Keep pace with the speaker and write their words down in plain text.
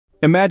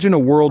Imagine a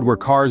world where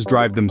cars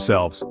drive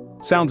themselves.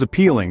 Sounds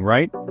appealing,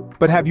 right?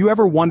 But have you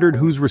ever wondered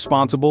who's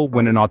responsible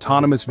when an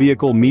autonomous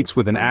vehicle meets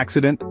with an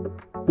accident?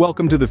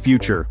 Welcome to the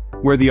future,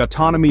 where the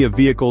autonomy of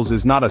vehicles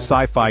is not a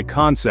sci-fi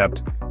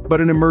concept,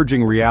 but an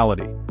emerging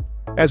reality.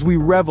 As we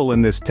revel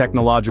in this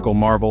technological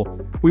marvel,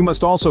 we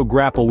must also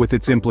grapple with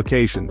its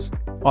implications.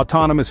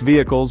 Autonomous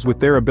vehicles,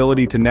 with their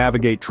ability to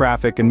navigate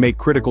traffic and make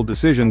critical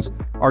decisions,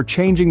 are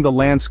changing the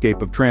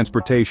landscape of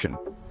transportation.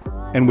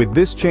 And with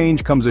this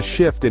change comes a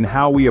shift in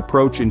how we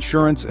approach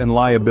insurance and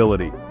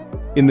liability.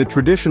 In the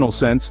traditional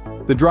sense,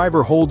 the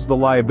driver holds the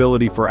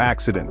liability for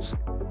accidents.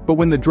 But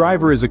when the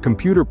driver is a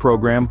computer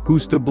program,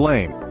 who's to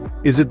blame?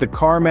 Is it the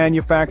car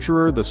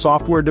manufacturer, the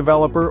software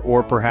developer,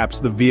 or perhaps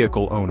the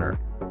vehicle owner?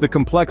 The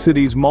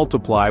complexities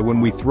multiply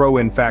when we throw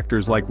in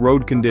factors like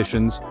road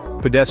conditions,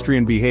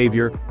 pedestrian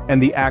behavior,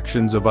 and the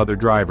actions of other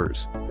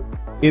drivers.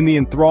 In the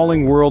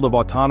enthralling world of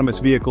autonomous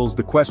vehicles,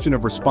 the question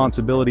of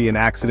responsibility in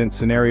accident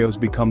scenarios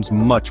becomes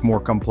much more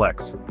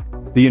complex.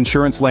 The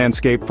insurance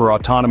landscape for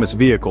autonomous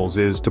vehicles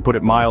is, to put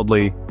it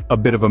mildly, a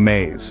bit of a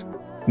maze.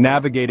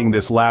 Navigating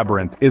this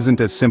labyrinth isn't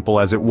as simple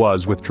as it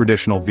was with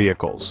traditional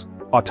vehicles.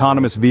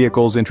 Autonomous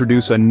vehicles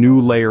introduce a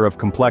new layer of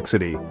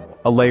complexity,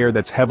 a layer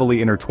that's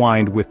heavily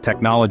intertwined with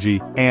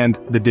technology and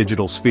the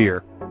digital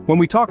sphere. When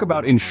we talk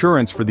about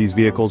insurance for these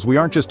vehicles, we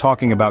aren't just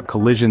talking about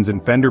collisions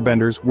and fender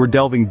benders, we're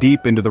delving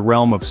deep into the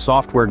realm of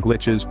software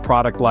glitches,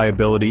 product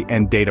liability,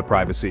 and data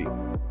privacy.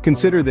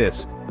 Consider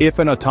this: if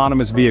an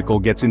autonomous vehicle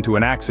gets into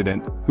an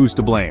accident, who's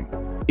to blame?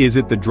 Is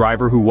it the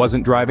driver who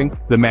wasn't driving,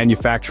 the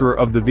manufacturer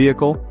of the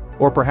vehicle,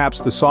 or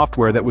perhaps the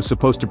software that was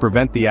supposed to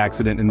prevent the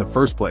accident in the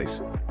first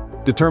place?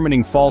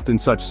 Determining fault in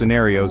such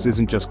scenarios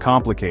isn't just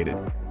complicated.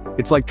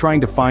 It's like trying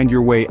to find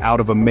your way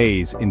out of a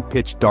maze in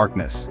pitch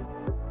darkness.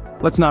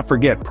 Let's not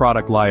forget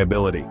product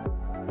liability.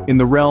 In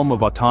the realm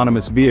of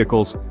autonomous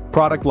vehicles,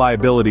 product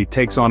liability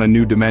takes on a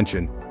new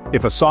dimension.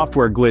 If a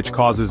software glitch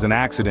causes an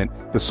accident,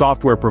 the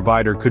software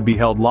provider could be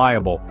held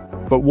liable.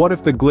 But what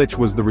if the glitch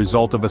was the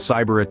result of a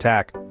cyber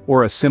attack,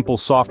 or a simple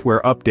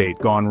software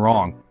update gone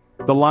wrong?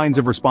 The lines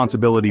of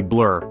responsibility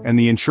blur, and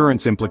the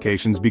insurance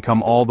implications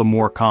become all the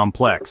more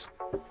complex.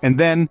 And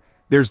then,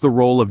 there's the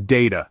role of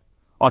data.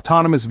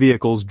 Autonomous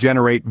vehicles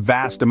generate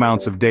vast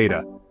amounts of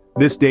data.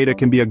 This data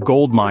can be a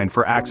goldmine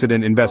for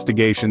accident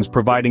investigations,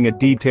 providing a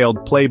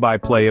detailed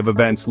play-by-play of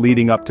events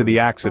leading up to the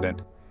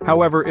accident.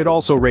 However, it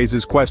also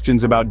raises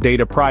questions about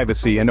data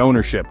privacy and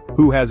ownership.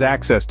 Who has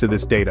access to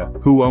this data?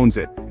 Who owns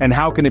it? And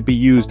how can it be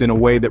used in a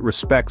way that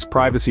respects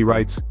privacy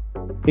rights?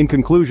 In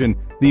conclusion,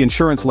 the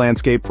insurance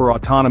landscape for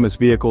autonomous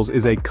vehicles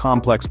is a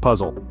complex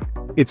puzzle.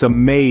 It's a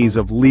maze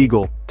of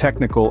legal,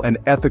 technical, and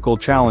ethical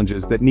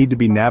challenges that need to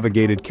be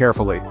navigated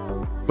carefully.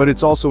 But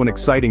it's also an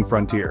exciting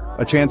frontier,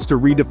 a chance to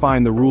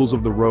redefine the rules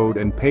of the road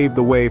and pave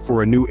the way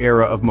for a new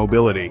era of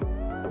mobility.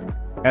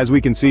 As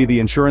we can see, the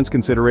insurance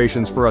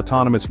considerations for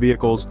autonomous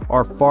vehicles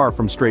are far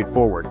from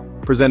straightforward,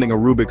 presenting a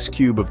Rubik's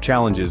Cube of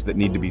challenges that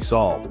need to be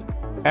solved.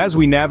 As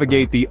we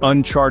navigate the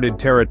uncharted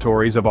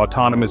territories of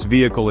autonomous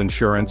vehicle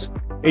insurance,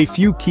 a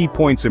few key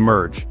points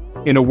emerge.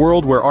 In a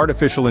world where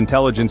artificial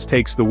intelligence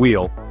takes the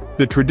wheel,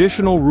 the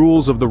traditional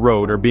rules of the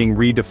road are being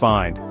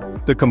redefined.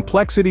 The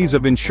complexities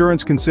of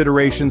insurance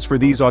considerations for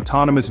these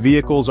autonomous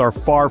vehicles are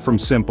far from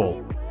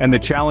simple, and the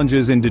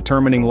challenges in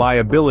determining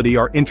liability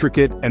are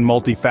intricate and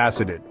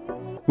multifaceted.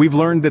 We've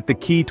learned that the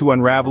key to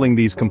unraveling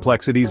these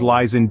complexities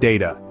lies in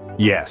data.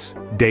 Yes,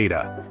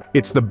 data.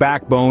 It's the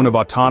backbone of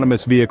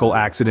autonomous vehicle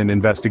accident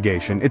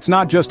investigation. It's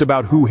not just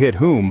about who hit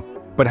whom,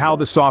 but how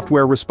the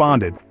software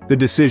responded, the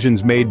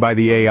decisions made by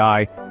the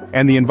AI,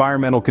 and the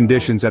environmental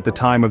conditions at the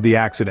time of the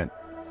accident.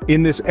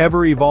 In this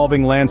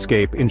ever-evolving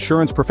landscape,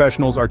 insurance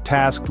professionals are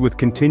tasked with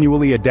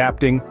continually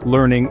adapting,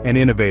 learning, and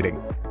innovating.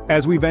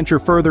 As we venture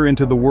further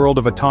into the world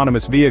of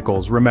autonomous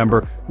vehicles,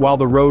 remember, while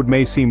the road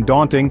may seem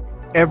daunting,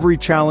 every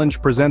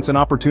challenge presents an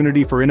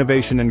opportunity for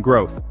innovation and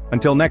growth.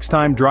 Until next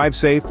time, drive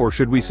safe, or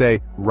should we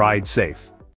say, ride safe.